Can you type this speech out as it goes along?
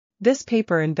This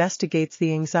paper investigates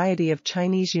the anxiety of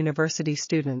Chinese university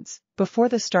students before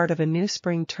the start of a new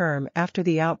spring term after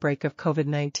the outbreak of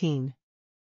COVID-19.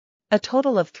 A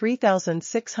total of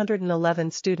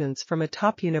 3,611 students from a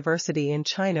top university in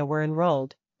China were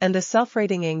enrolled, and the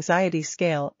self-rating anxiety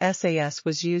scale (SAS)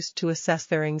 was used to assess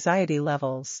their anxiety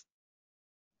levels.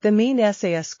 The mean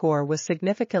SAS score was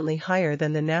significantly higher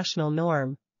than the national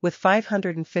norm, with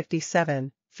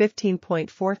 557,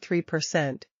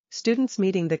 15.43%, students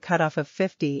meeting the cutoff of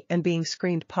 50 and being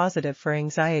screened positive for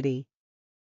anxiety.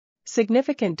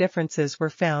 Significant differences were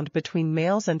found between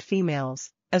males and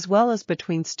females, as well as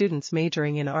between students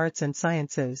majoring in arts and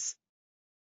sciences.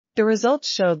 The results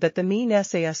showed that the mean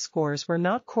SAS scores were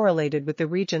not correlated with the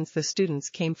regions the students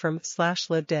came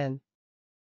from/lived in.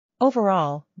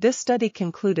 Overall, this study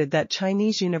concluded that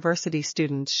Chinese university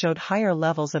students showed higher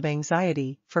levels of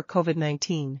anxiety for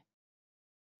COVID-19.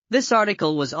 This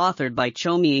article was authored by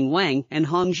Chongying, Wang, and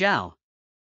Zhao.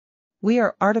 We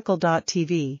are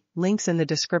RTCLTV, links in the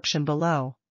description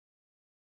below.